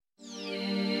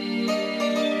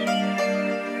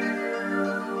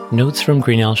Notes from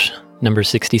Greenelsh, number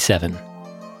 67.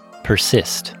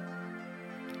 Persist.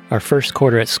 Our first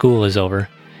quarter at school is over,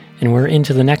 and we're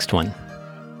into the next one.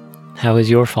 How is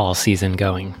your fall season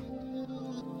going?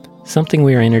 Something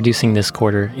we are introducing this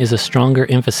quarter is a stronger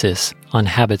emphasis on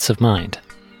habits of mind.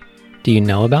 Do you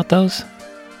know about those?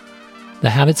 The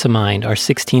habits of mind are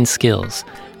 16 skills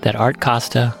that Art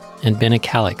Costa and Ben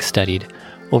Akalik studied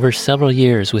over several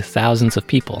years with thousands of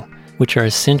people, which are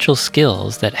essential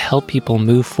skills that help people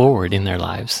move forward in their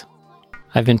lives.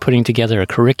 I've been putting together a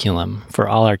curriculum for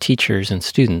all our teachers and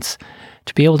students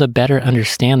to be able to better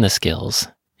understand the skills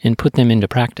and put them into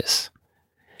practice.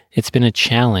 It's been a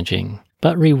challenging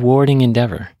but rewarding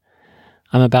endeavor.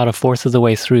 I'm about a fourth of the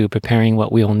way through preparing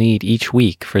what we will need each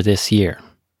week for this year.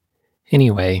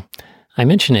 Anyway, I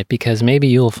mention it because maybe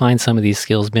you'll find some of these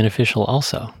skills beneficial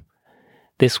also.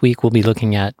 This week we'll be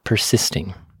looking at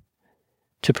persisting.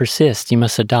 To persist, you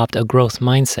must adopt a growth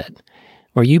mindset,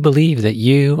 where you believe that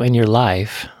you and your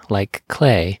life, like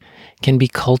clay, can be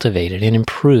cultivated and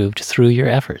improved through your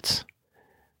efforts.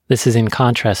 This is in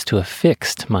contrast to a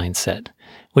fixed mindset,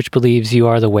 which believes you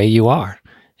are the way you are,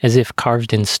 as if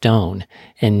carved in stone,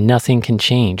 and nothing can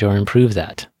change or improve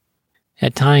that.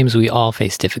 At times, we all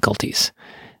face difficulties.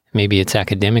 Maybe it's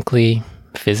academically,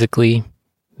 physically,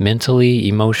 mentally,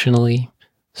 emotionally,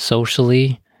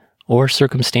 socially, or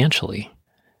circumstantially.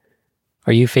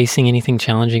 Are you facing anything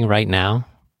challenging right now?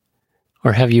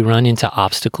 Or have you run into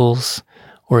obstacles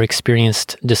or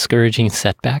experienced discouraging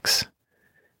setbacks?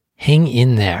 Hang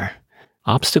in there.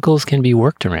 Obstacles can be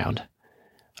worked around.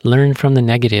 Learn from the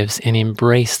negatives and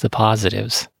embrace the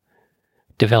positives.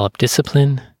 Develop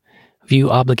discipline. View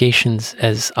obligations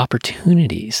as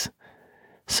opportunities.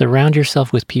 Surround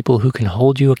yourself with people who can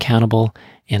hold you accountable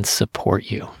and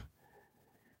support you.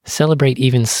 Celebrate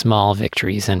even small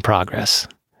victories and progress.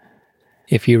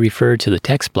 If you refer to the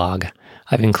text blog,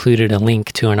 I've included a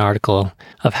link to an article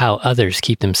of how others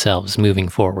keep themselves moving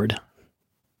forward.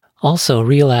 Also,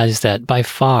 realize that by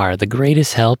far the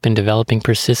greatest help in developing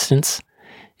persistence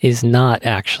is not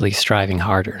actually striving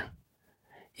harder.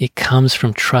 It comes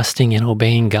from trusting and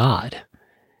obeying God.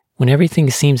 When everything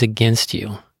seems against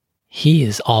you, He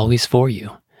is always for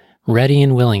you, ready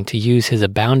and willing to use His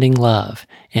abounding love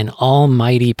and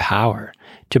almighty power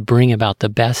to bring about the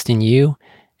best in you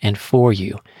and for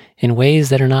you in ways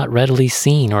that are not readily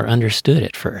seen or understood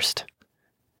at first.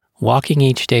 Walking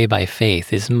each day by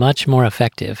faith is much more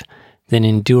effective than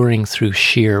enduring through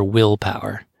sheer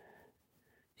willpower.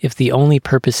 If the only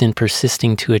purpose in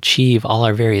persisting to achieve all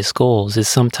our various goals is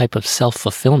some type of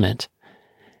self-fulfillment,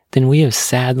 then we have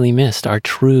sadly missed our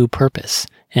true purpose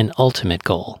and ultimate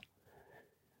goal.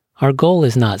 Our goal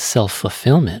is not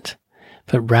self-fulfillment,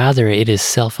 but rather it is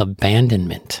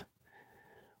self-abandonment.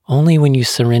 Only when you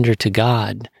surrender to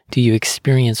God do you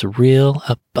experience real,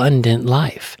 abundant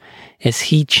life as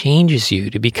He changes you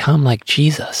to become like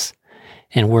Jesus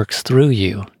and works through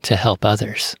you to help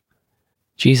others.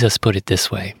 Jesus put it this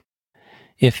way,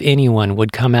 "If anyone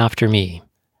would come after me,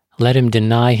 let him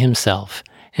deny himself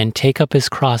and take up his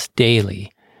cross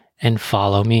daily and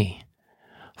follow me.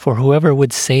 For whoever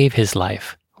would save his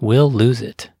life will lose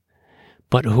it.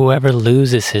 But whoever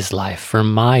loses his life for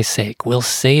my sake will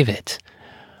save it.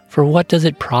 For what does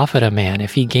it profit a man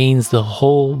if he gains the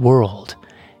whole world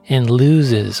and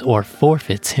loses or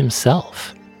forfeits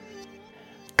himself?"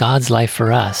 God's life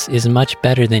for us is much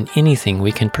better than anything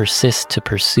we can persist to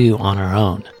pursue on our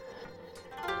own.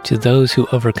 To those who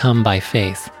overcome by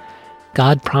faith,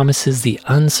 God promises the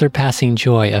unsurpassing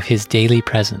joy of His daily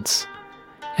presence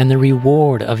and the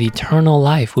reward of eternal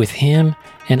life with Him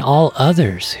and all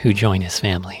others who join His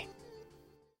family.